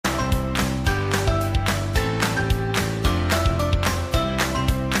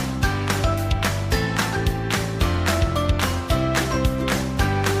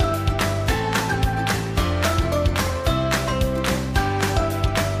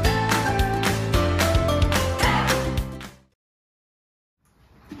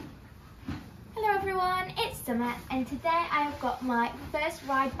Summer, and today I have got my first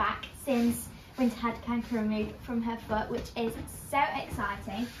ride back since Winter had canker removed from her foot, which is so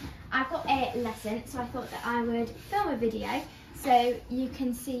exciting. I've got a lesson, so I thought that I would film a video so you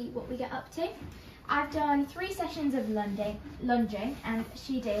can see what we get up to. I've done 3 sessions of lunging and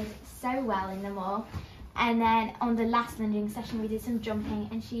she did so well in them all. And then on the last lunging session we did some jumping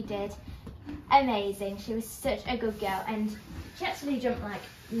and she did amazing. She was such a good girl and she actually jumped like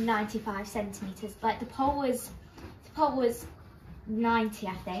 95 centimetres. Like the pole was 90,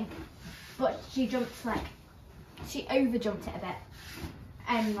 I think, but she jumped like, she over jumped it a bit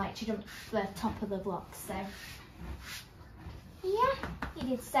and like she jumped the top of the block. So yeah, you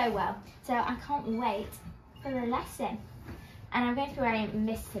did so well. So I can't wait for the lesson. And I'm going to be wearing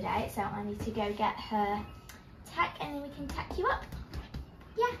mist today, so I need to go get her tack and then we can tack you up.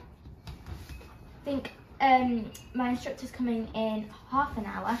 Yeah. I think my instructor's coming in half an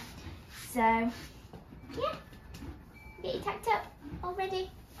hour. So yeah, get you tacked up already.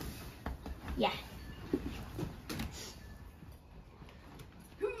 Yeah.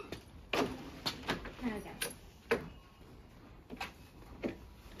 There we go.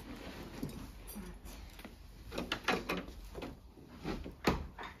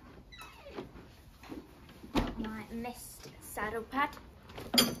 My mist saddle pad.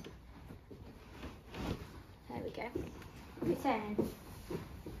 There we go. Return.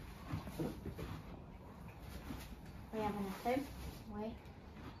 We have nothing. Wait.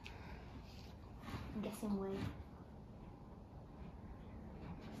 I'm guessing we.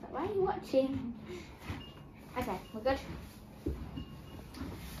 So why are you watching? Okay, we're good.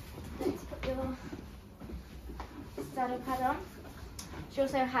 Let's put your saddle pad on. She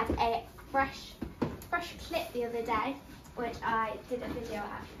also had a fresh clip the other day, which I did a video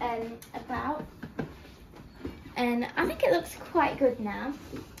about, and I think it looks quite good now.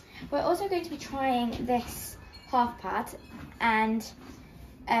 We're also going to be trying this half pad, and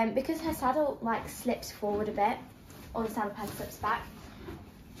because her saddle like slips forward a bit, or the saddle pad slips back,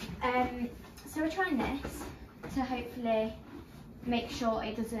 so we're trying this to hopefully make sure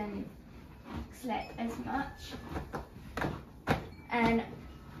it doesn't slip as much. And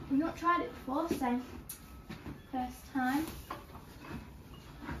we've not tried it before, so first time.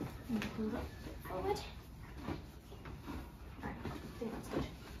 And pull it forward. Right, I think that's good.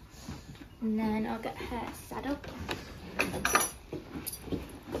 And then I'll get her saddle.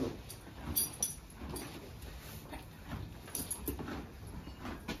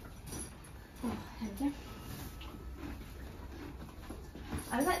 Oh, there we go.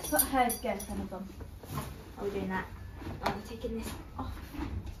 I would like to put her girth on a bum. Are we doing that? I'm taking this off.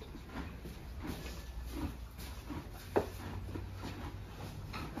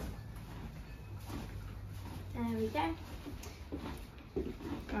 There we go.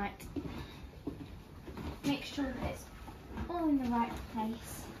 Right. Make sure that it's all in the right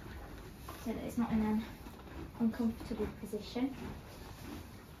place so that it's not in an uncomfortable position.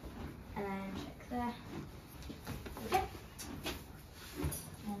 And then check there. There we go.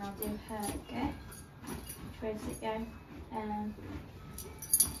 And I'll do her girth. Where does it go?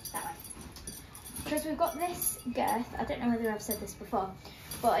 That way. Because we've got this girth, I don't know whether I've said this before,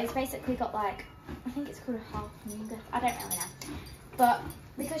 but it's basically got like, I think it's called a half moon girth, I don't really know. But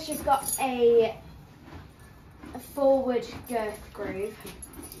because she's got a forward girth groove,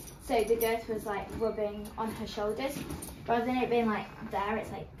 so the girth was like rubbing on her shoulders, rather than it being like there,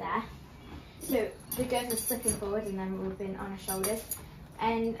 it's like there. So the girth was slipping forward and then rubbing on her shoulders.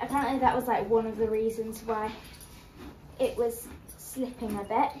 And apparently that was like one of the reasons why it was slipping a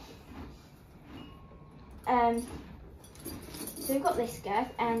bit. So we've got this girth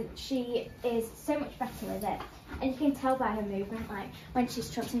and she is so much better with it. And you can tell by her movement, like when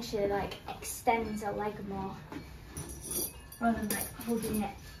she's trotting, she like extends her leg more, rather than like holding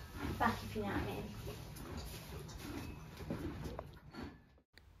it back, if you know what I mean.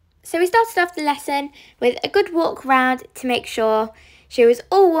 So we started off the lesson with a good walk around to make sure she was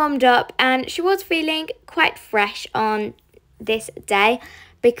all warmed up, and she was feeling quite fresh on this day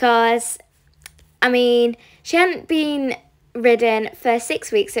because, I mean, she hadn't been ridden for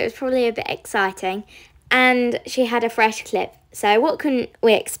 6 weeks, so it was probably a bit exciting, and she had a fresh clip, so what can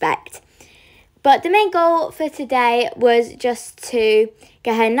we expect? But the main goal for today was just to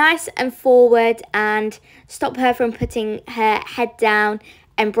get her nice and forward and stop her from putting her head down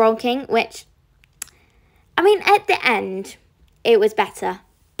and bronching, which, I mean, at the end it was better,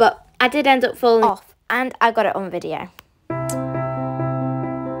 but I did end up falling off and I got it on video.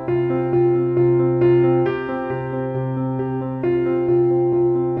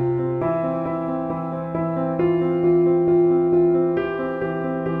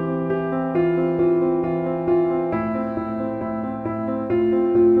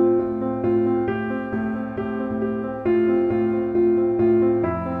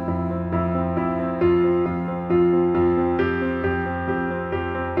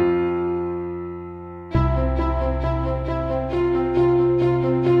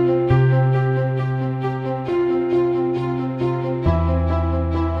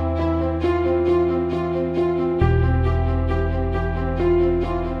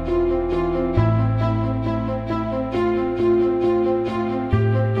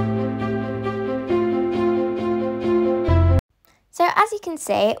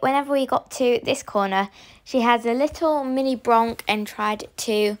 see, whenever we got to this corner, she has a little mini bronc and tried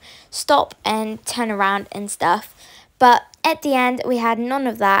to stop and turn around and stuff. But at the end, we had none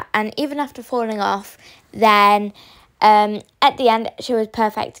of that. And even after falling off, then at the end, she was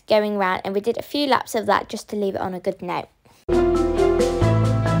perfect going round. And we did a few laps of that just to leave it on a good note.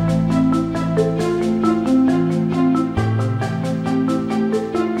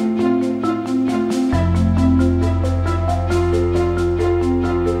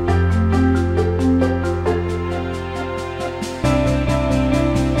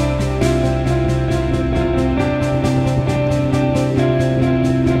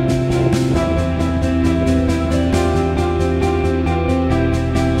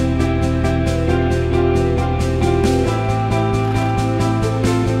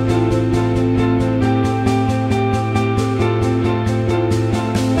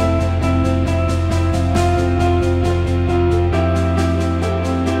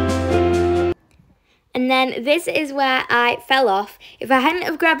 And then this is where I fell off. If I hadn't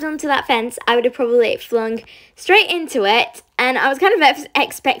have grabbed onto that fence, I would have probably flung straight into it. And I was kind of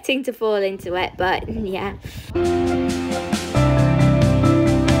expecting to fall into it, but yeah.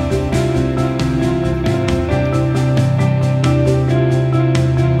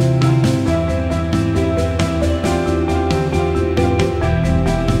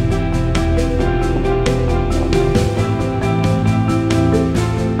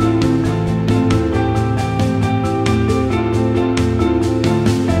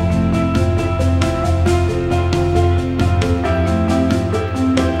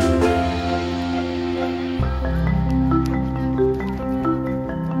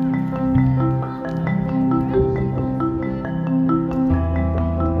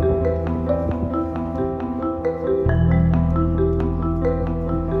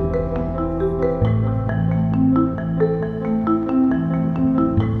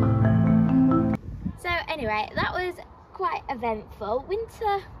 Anyway, that was quite eventful.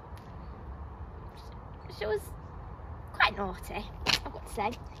 Winter, she was quite naughty, I've got to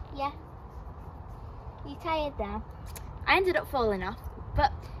say. Yeah. You tired now? I ended up falling off,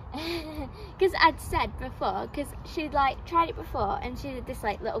 but because I'd said before, because she'd like tried it before and she did this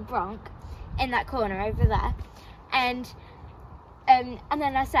like little bronc in that corner over there, and then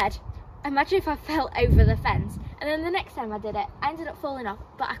I said, imagine if I fell over the fence. And then the next time I did it, I ended up falling off,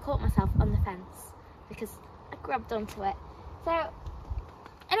 but I caught myself on the fence because I grabbed onto it. So,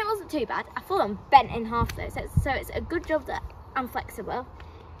 and it wasn't too bad. I full on bent in half though, so it's a good job that I'm flexible.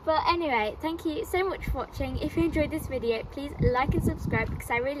 But anyway, thank you so much for watching. If you enjoyed this video, please like and subscribe because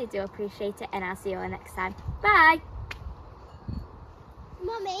I really do appreciate it, and I'll see you all next time. Bye!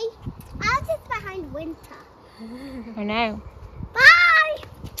 Mummy, ours is behind winter. I know. Bye!